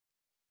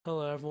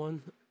Hello,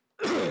 everyone.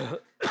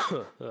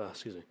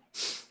 Excuse me.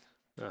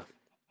 Uh,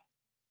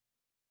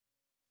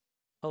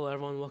 Hello,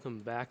 everyone.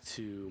 Welcome back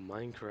to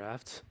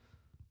Minecraft.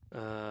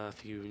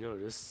 If you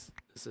notice,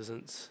 this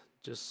isn't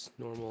just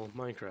normal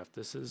Minecraft.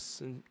 This is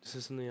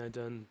something I've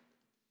done.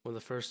 One of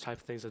the first type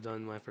of things I've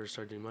done when I first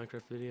started doing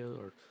Minecraft videos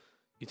or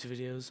YouTube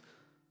videos.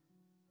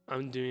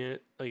 I'm doing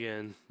it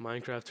again.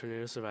 Minecraft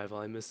Tornado Survival.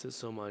 I missed it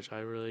so much. I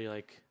really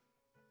like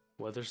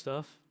weather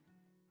stuff.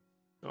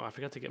 Oh, I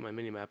forgot to get my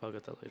mini map. I'll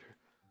get that later.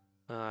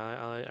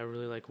 I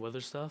really like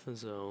weather stuff, and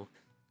so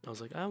I was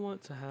like, I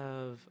want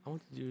to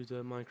do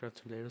the Minecraft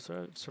Tornado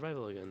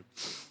Survival again.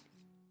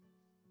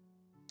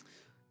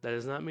 That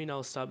does not mean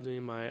I'll stop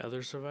doing my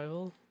other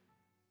survival.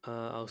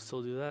 I'll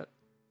still do that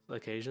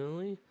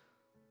occasionally,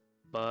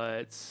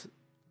 but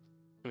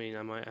I mean,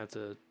 I might have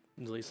to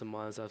delete some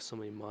mods. I have so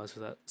many mods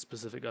for that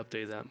specific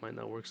update that might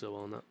not work so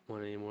well on that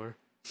one anymore.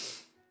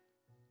 This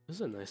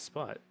is a nice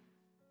spot.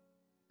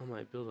 I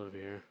might build over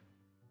here.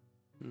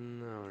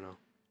 No, I don't know.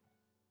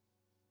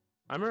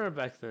 I remember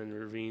back then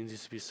ravines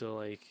used to be so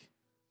like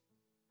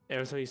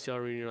every time you see a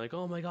ravine you're like,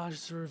 oh my gosh,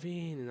 it's a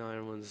ravine, and now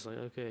everyone's like,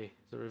 okay,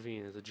 it's a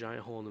ravine, it's a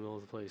giant hole in the middle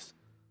of the place.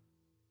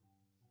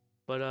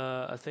 But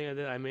a thing I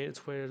did, I made it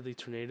to where the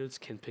tornadoes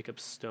can pick up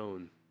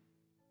stone.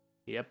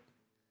 Yep.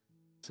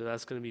 So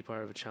that's gonna be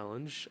part of a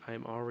challenge.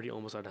 I'm already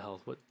almost out of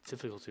health. What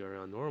difficulty are we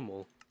on?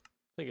 Normal.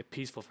 Make it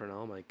peaceful for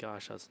now. Oh my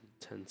gosh, that's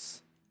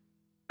intense.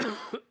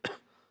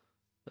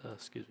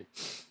 Excuse me.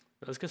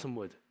 Let's get some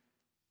wood.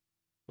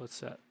 What's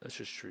that? That's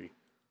just tree.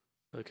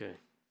 Okay.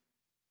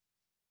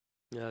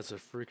 Yeah, it's a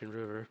freaking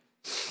river.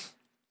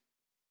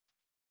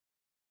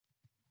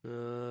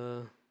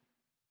 Very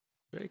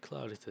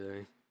cloudy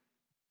today.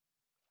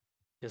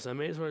 Yes, I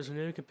made it so a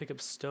tornado can pick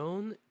up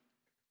stone,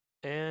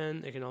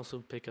 and it can also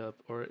pick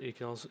up, or it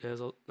can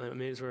also, I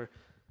made it where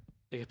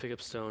it can pick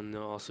up stone, and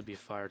there'll also be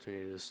fire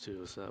tornadoes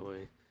too, so that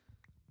way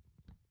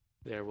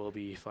there will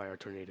be fire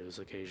tornadoes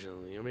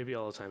occasionally, or maybe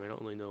all the time. I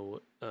don't really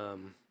know.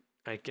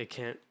 I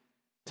can't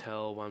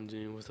tell what I'm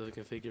doing with the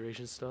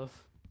configuration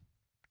stuff.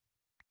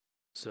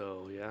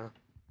 So yeah,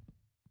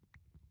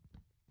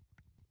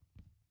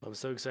 I'm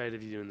so excited to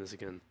be doing this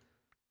again.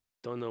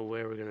 Don't know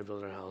where we're gonna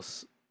build our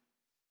house.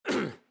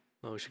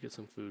 Oh, we should get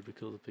some food. We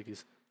killed the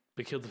piggies.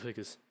 We killed the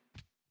piggies.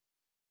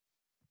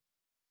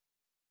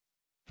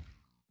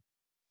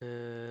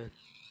 Come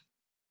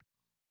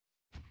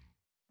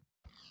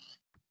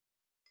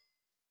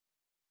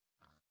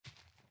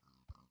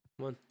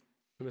on,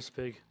 Mr.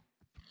 Pig.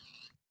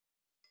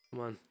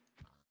 Come on.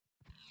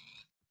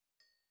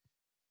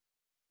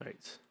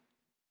 Right.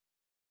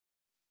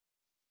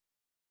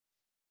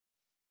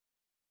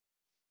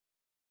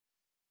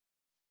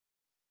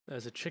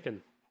 There's a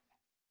chicken.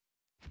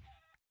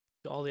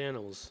 All the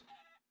animals.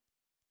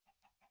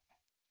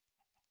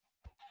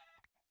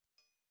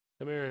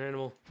 Come here,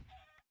 animal.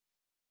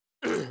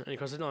 And of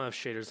course, I don't have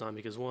shaders on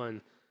because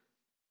one,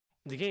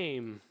 the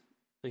game,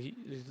 the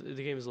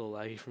game is a little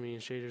laggy for me in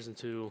shaders, and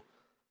two,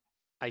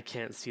 I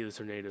can't see the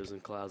tornadoes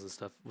and clouds and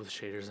stuff with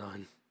shaders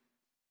on.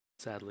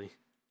 Sadly.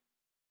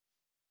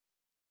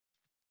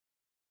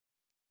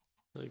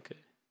 Okay.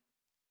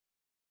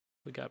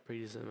 We got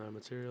pretty decent amount of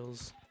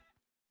materials,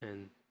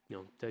 and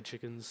dead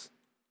chickens.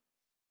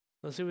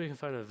 Let's see if we can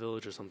find a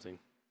village or something.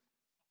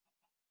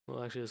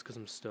 Well, actually, let's get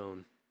some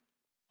stone.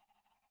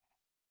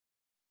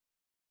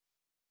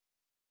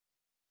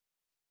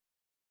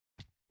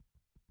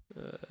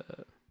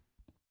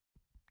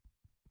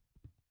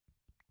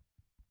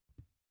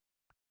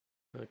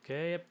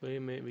 Okay, yep,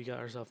 we got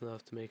ourselves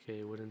enough to make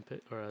a wooden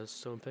pick or a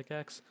stone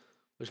pickaxe,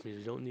 which means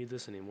we don't need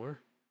this anymore.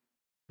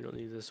 We don't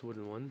need this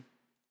wooden one.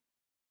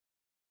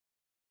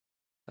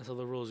 That's how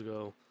the rules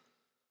go.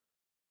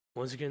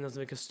 Once you get enough to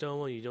make a stone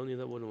one, you don't need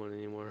that wooden one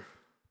anymore.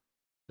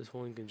 This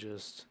one can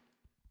just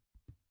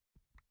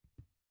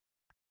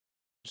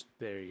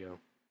there you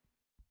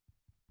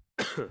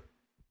go.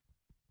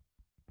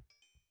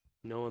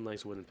 No one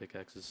likes wooden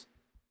pickaxes.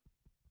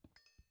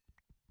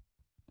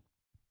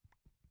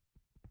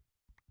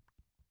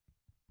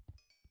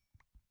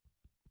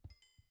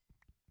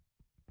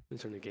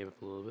 Let's turn the game up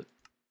a little bit.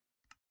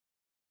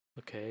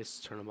 Okay,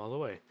 let's turn them all the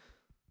way.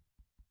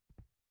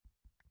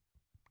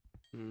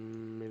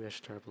 Maybe I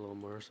should turn up a little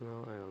more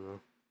somehow. I don't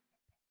know.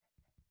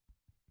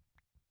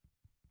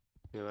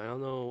 I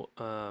don't know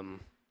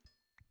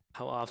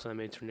how often I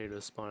made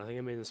tornadoes spawn. I think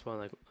I made them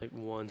spawn like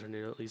one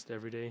tornado at least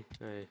every day.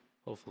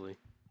 Hopefully.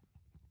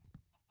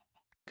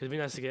 Cause it'd be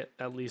nice to get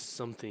at least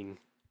something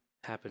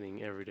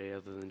happening every day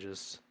other than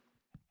just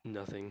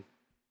nothing.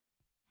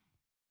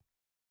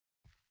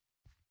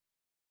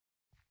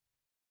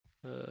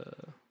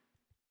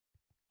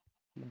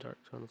 Dark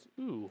tunnels.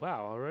 Ooh,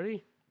 wow,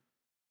 already?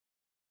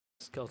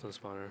 Skeleton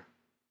spawner.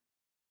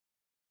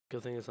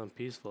 Good thing it's on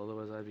peaceful,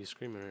 otherwise I'd be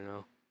screaming right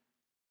now.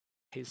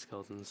 Hate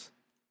skeletons.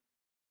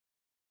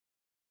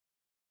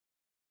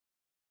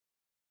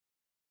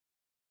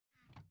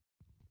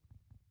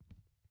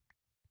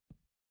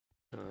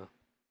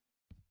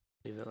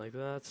 Leave it like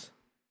that.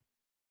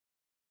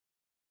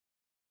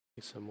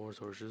 Make some more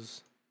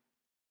torches.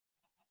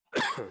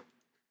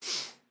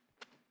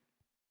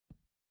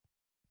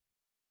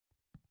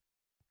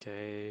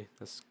 Okay,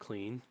 that's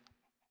clean.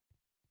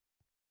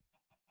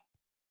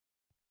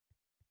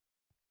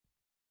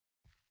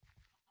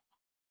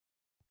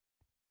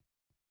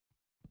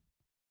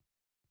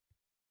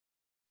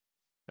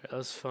 Alright,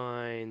 let's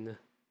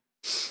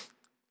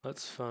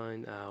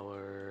find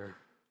our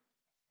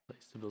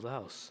place to build a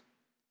house.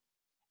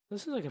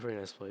 This is like a very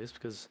nice place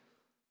because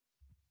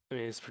I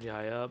mean it's pretty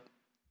high up.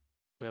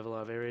 We have a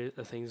lot of area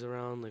things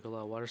around, like a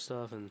lot of water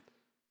stuff, and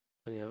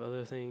then you have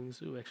other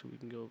things. Ooh, actually we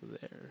can go over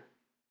there.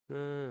 I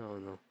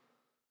don't know.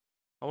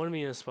 I want to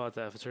be in a spot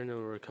that if a tornado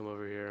were to come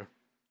over here,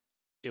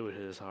 it would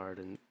hit us hard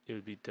and it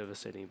would be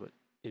devastating, but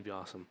it'd be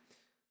awesome.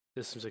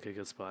 This seems like a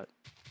good spot.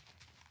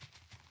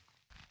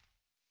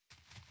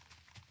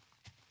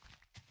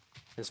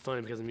 It's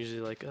funny because I'm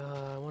usually like,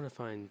 I want to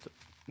find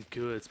a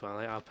good spot.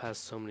 Like, I'll pass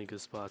so many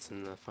good spots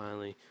and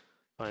finally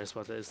find a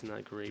spot that isn't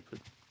that great, but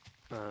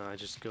I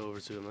just go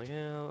over to them like,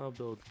 yeah, I'll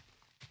build.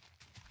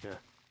 Yeah.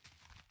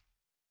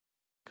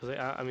 Because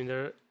I mean,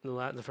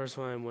 the first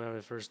time when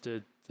I first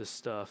did this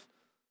stuff,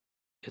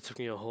 it took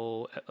me a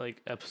whole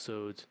like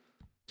episode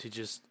to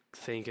just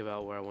think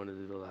about where I wanted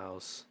to build a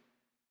house.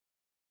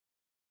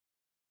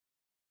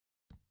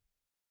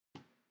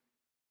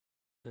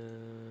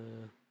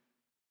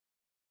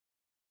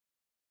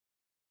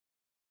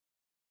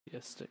 Yeah,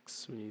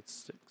 sticks. We need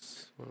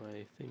sticks. What am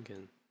I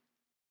thinking?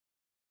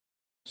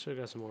 Should've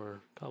got some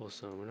more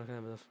cobblestone. We're not gonna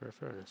have enough for a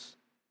furnace.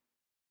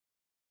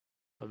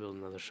 I'll build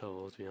another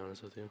shovel, to be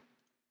honest with you.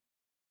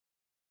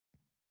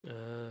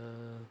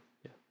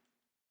 Yeah.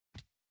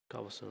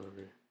 Cobblestone over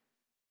here.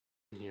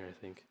 In here, I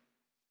think.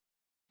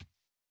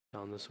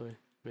 Down this way,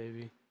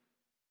 maybe.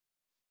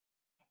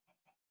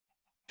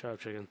 Shut up,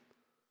 chicken.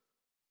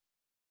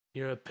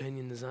 Your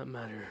opinion does not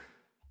matter.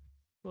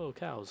 Whoa,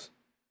 cows.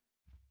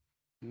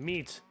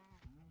 Meat!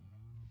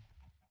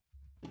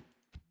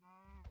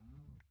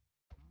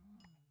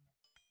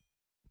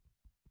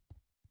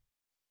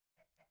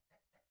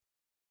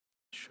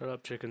 Shut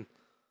up, chicken.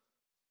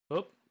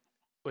 Oh,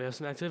 we have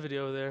some activity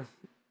over there.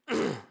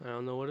 I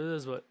don't know what it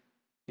is, but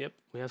yep,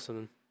 we have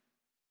something.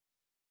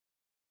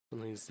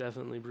 Something's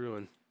definitely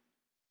brewing.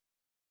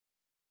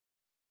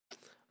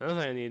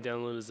 Another thing I need to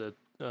download is a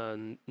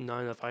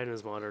not enough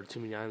items mod or too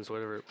many items,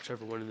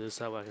 whichever one it is,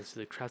 that way I can see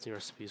the crafting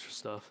recipes for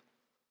stuff.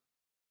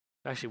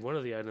 Actually, one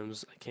of the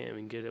items I can't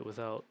even get it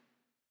without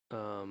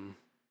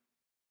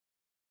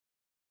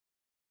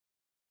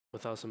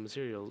without some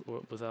material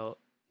or without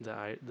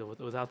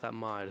without that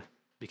mod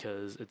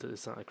because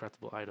it's not a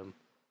craftable item.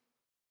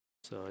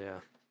 So yeah.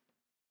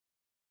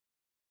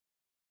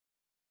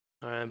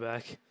 Alright, I'm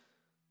back.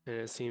 And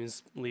it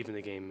seems leaving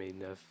the game may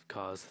have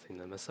caused the thing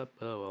to mess up.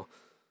 Oh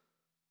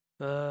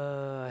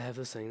well. I have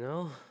this thing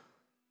now.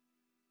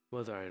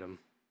 Weather item.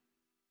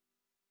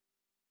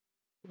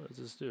 What does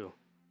this do?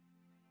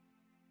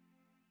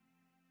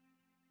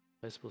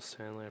 Vegetable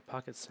sand layer,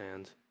 pocket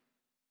sand.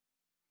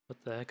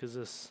 What the heck is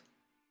this?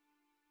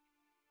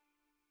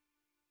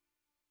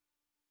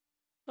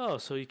 Oh,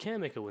 so you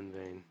can make a wind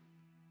vane.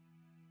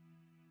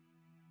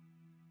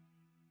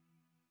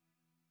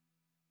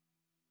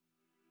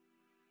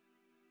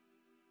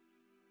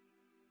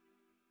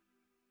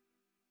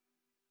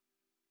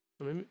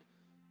 I mean,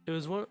 it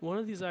was one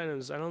of these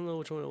items. I don't know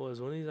which one it was.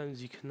 One of these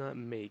items you could not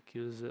make. It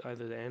was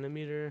either the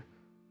animator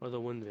or the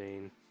wind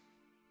vane.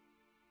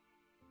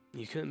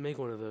 You couldn't make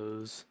one of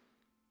those.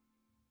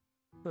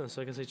 Oh,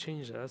 so I guess I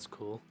changed that. That's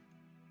cool.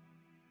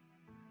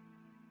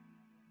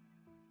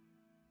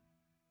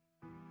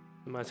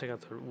 I might take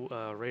out the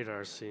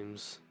radar.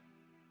 Seems.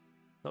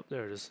 Oh,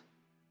 there it is.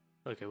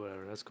 Okay,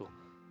 whatever. That's cool.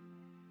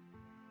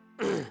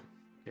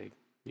 Okay,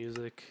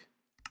 music.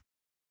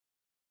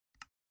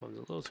 Oh, it's a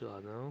little too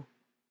loud now.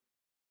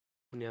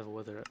 When you have a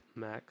weather at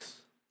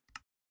max.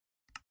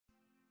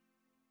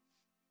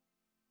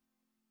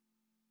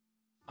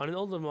 On an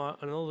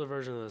older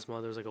version of this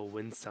mod, there's like a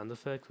wind sound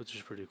effect, which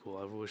is pretty cool.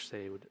 I wish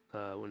they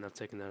wouldn't have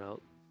taken that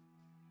out.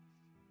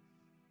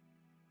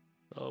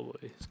 Oh boy,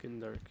 it's getting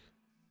dark.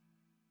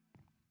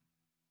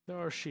 There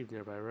are sheep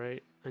nearby,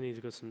 right? I need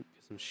to get some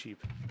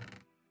sheep.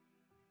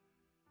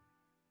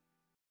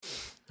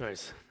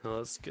 Alright, now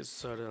let's get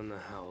started on the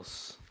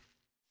house.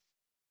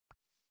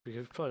 We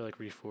could probably like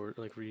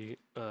yeah,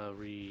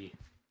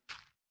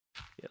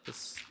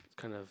 let's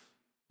kind of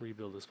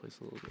rebuild this place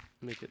a little bit.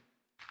 Make it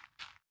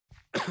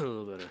a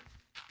little better.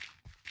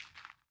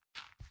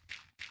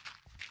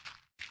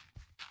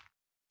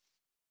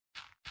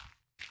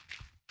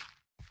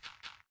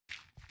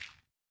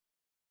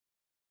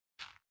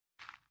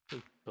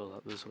 Build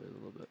out this way a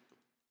little bit.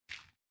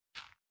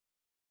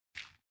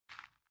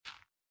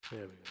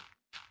 There we go.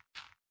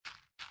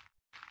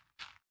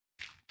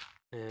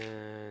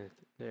 And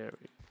there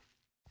we go.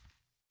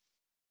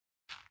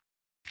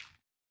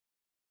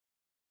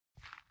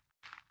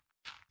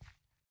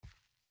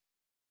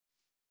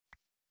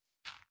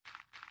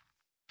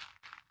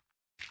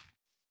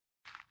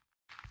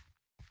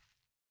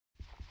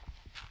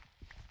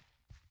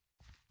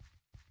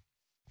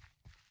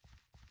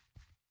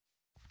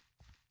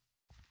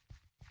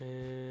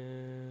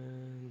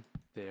 And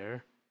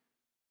there.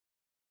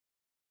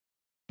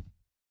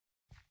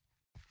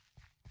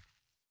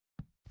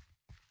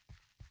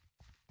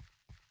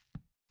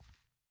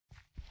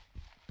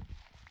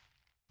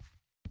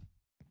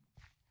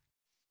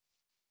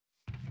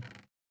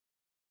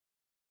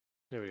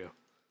 There we go.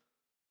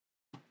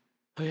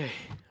 Okay,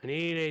 I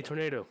need a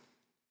tornado.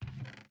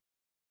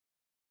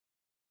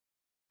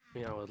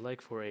 Yeah, I would like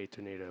for a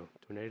tornado.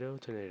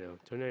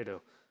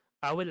 Tornado.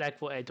 I would like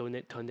for a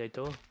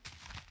tornado.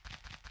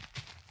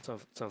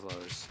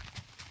 Sunflowers.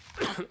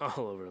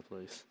 All over the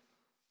place.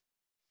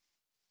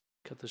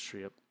 Cut this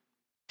tree up.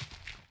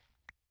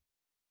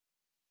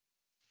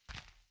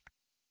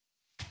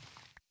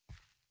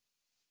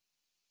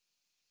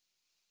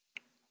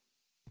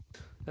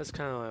 That's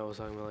kind of what I was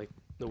talking about, like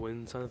the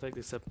wind sound effect,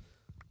 except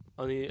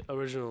on the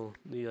original,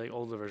 the like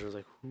older version was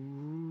like,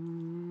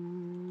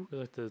 whoo,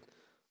 like the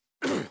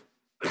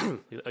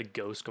a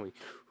ghost going,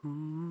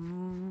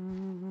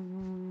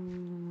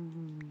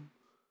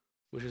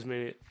 which has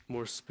made it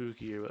more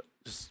spookier, but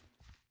just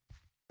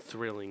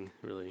thrilling,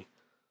 really.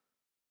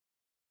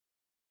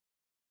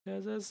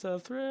 Cause it's a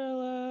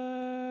thriller.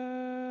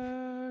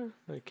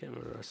 I can't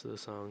remember the rest of the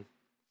song.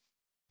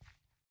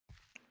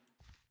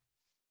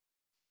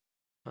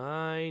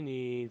 I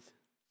need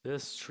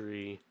this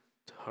tree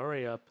to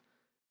hurry up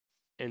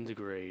and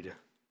degrade.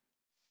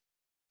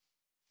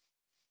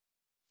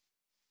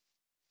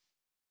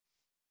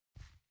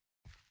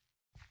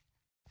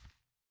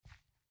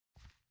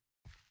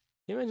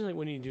 Can you imagine like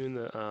when you're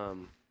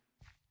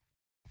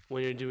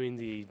doing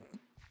the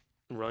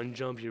run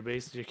jump, your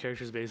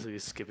character's basically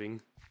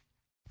skipping.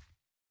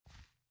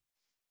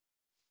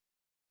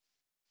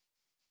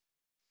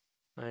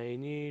 I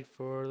need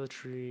for the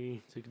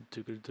tree to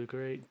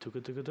degrade.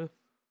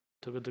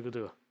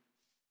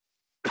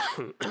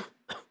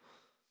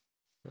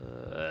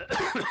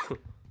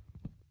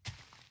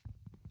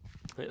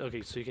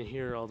 Okay, so you can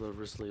hear all the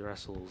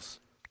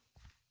rustles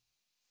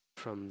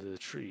from the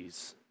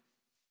trees.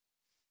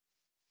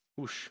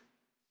 Whoosh.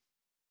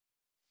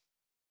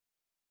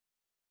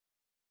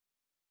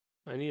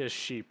 I need a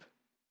sheep.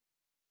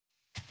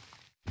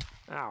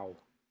 Ow.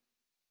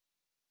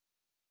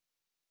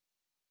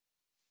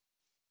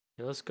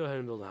 Yeah, let's go ahead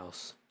and build a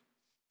house.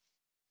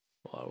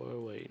 While we're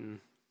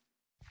waiting.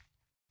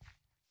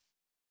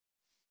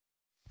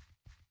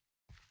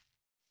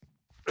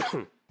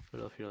 Put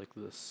it up here like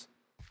this.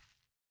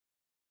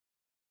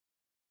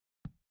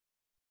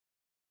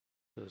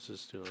 Let's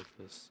just do it like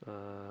this.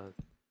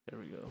 There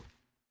we go.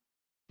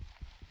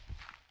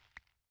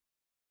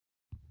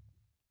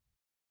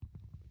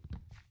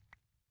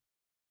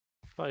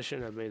 Probably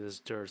shouldn't have made this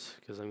dirt,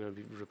 because I'm going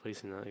to be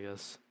replacing that, I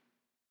guess.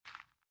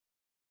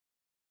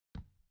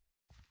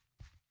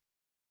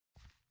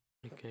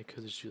 Okay, I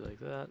could just do like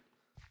that.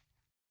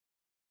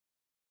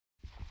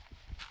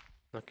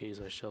 Not gonna use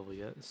my shovel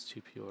yet, it's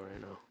too pure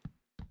right now.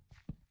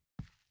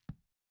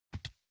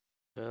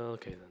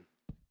 Okay then.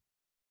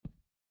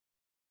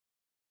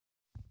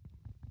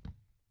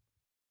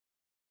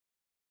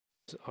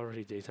 Is it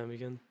already daytime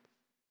again?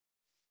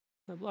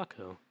 That block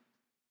hill.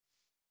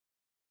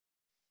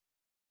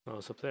 Oh,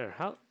 it's up there.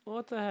 How?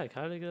 What the heck?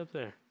 How did I get up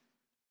there?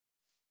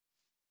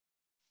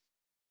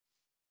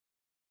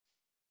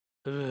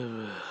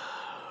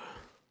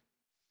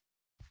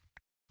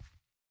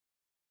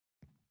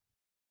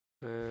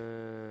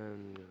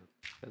 And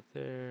put that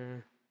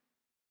there.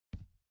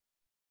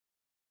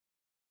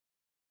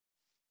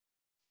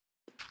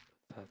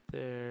 Put that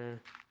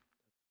there.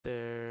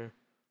 There.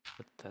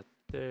 Put that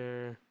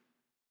there.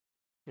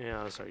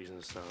 Yeah, I'll start using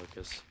this now, I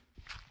guess.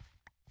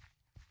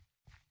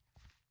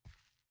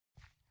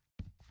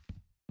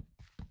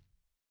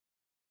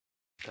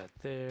 That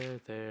there,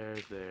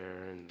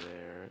 and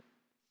there.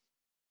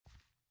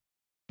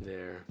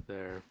 There.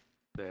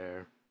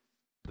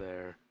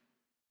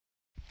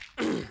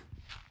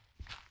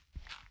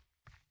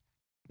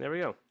 There we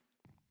go.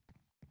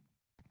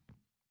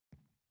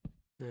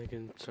 Then I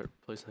can start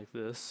placing like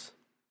this.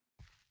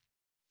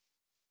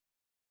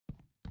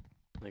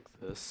 Like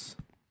this.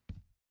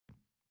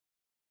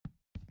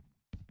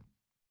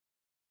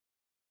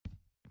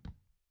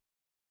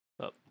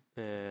 Up.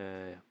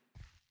 Yeah.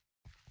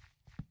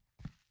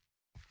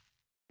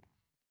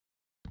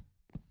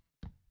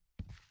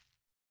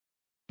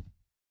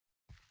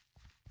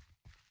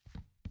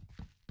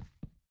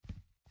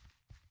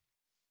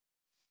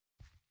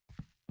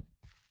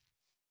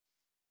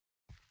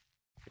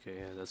 Okay,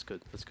 yeah, that's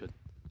good. That's good.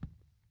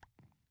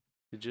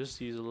 You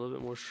just use a little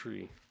bit more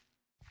tree.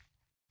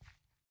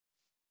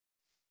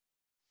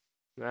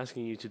 I'm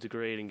asking you to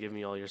degrade and give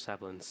me all your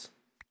saplings.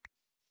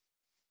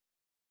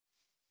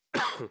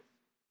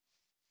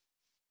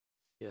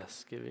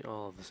 Yes, give me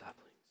all of the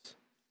saplings.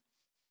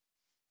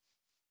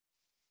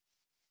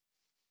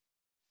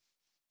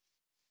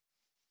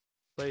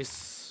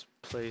 Place.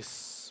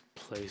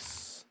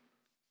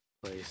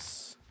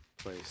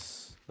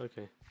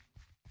 Okay.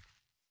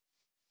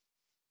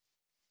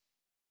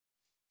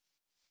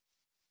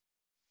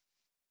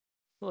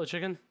 Hello,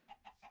 chicken.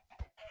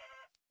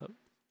 Oh.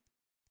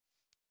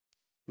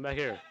 Come back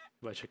here.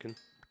 Goodbye, chicken.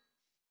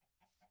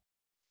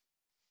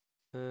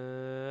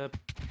 There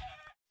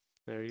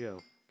you go.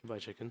 Goodbye,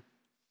 chicken.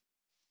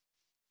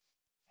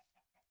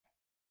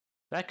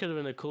 That could have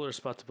been a cooler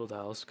spot to build a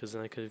house, because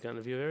then I could have gotten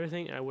a view of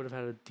everything. I would have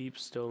had a deep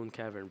stone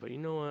cavern, but you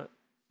know what?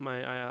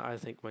 I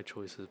think my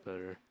choice is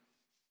better,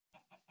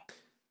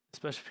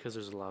 especially because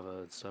there's lava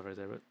and stuff right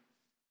there. But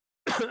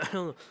I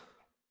don't know.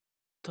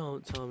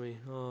 Don't tell me.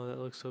 Oh, that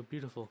looks so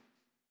beautiful.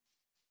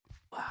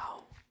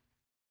 Wow.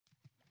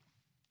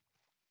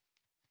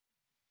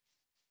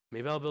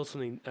 Maybe I'll build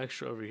something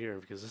extra over here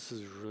because this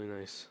is really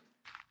nice.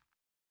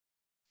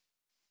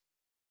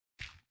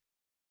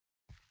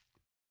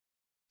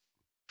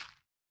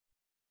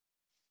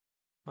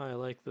 I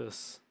like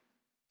this.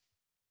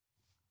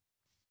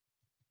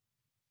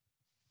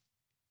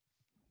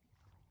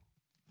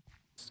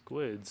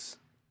 Squids.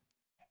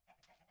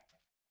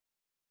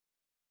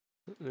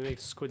 They make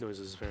squid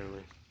noises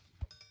apparently.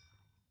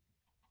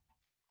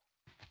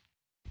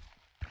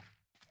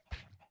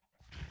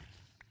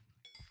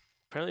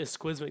 Apparently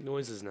squids make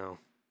noises now.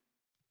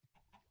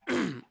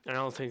 And I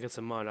don't think it's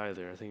a mod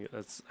either. I think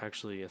that's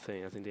actually a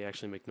thing. I think they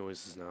actually make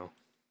noises now.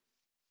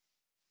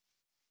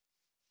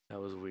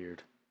 That was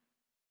weird.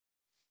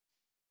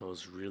 That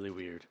was really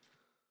weird.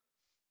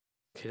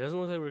 Okay, it doesn't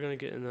look like we're gonna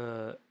get in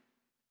a...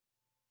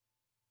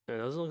 It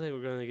doesn't look like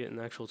we're gonna get an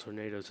actual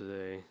tornado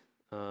today.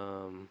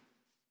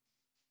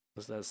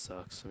 That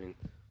sucks. I mean,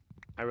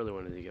 I really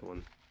wanted to get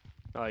one.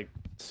 I like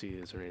to see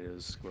the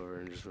tornadoes come over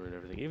and just ruin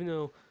everything. Even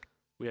though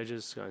we had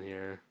just gotten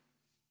here,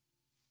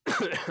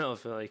 I don't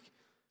feel like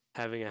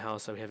having a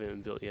house that we haven't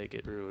even built yet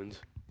get ruined.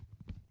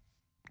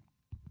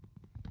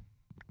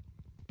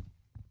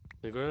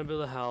 We're gonna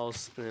build a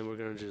house, and then we're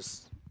gonna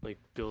just like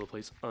build a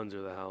place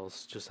under the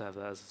house, just to have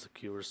that as a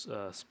secure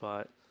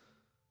spot.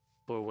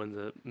 Or when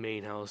the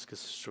main house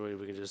gets destroyed,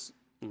 we can just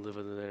live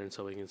under there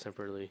until we can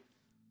temporarily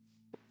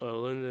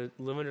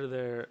live under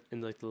there in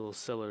like the little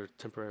cellar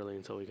temporarily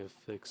until we can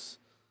fix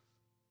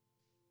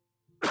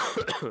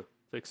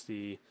fix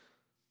the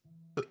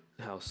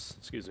house.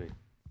 Excuse me.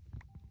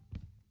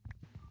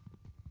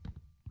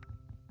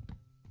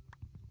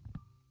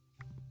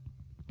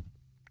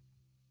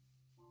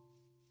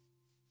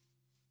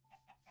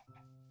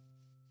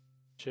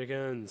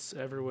 Chickens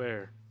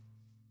everywhere.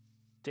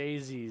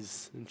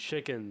 Daisies and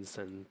chickens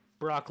and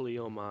broccoli,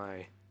 oh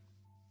my.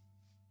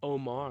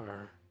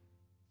 Omar.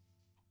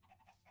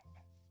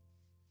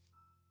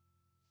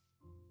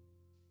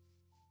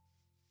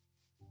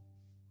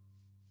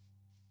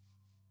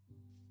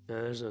 Yeah,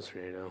 there's no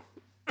tornado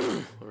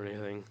or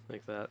anything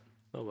like that.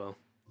 Oh well.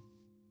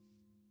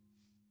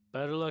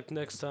 Better luck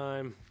next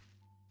time.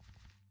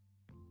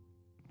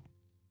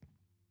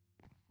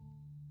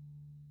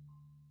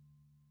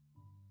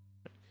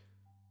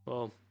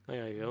 Well, I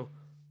gotta go.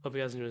 Hope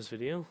you guys enjoyed this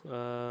video.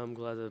 I'm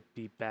glad to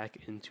be back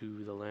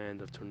into the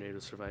land of tornado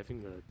surviving.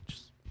 I'm gonna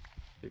just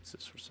fix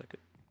this for a second.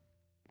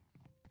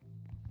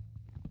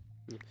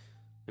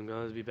 I'm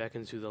glad to be back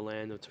into the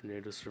land of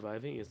tornado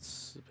surviving.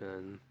 It's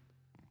been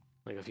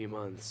like a few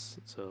months,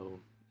 so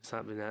it's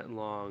not been that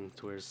long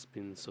to where it's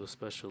been so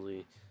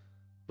specially.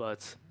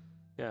 But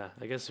yeah,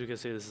 I guess we could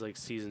say this is like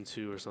season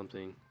 2 or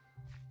something.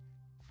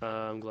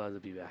 I'm glad to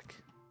be back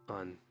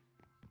on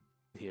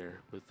here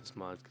with this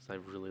mod because I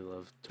really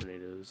love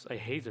tornadoes. I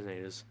hate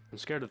tornadoes. I'm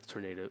scared of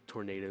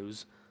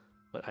tornadoes,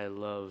 but I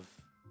love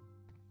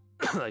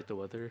like the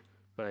weather,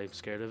 but I'm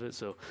scared of it.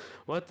 So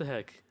what the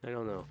heck? I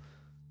don't know.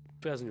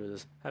 If you guys enjoyed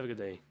this, have a good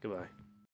day. Goodbye.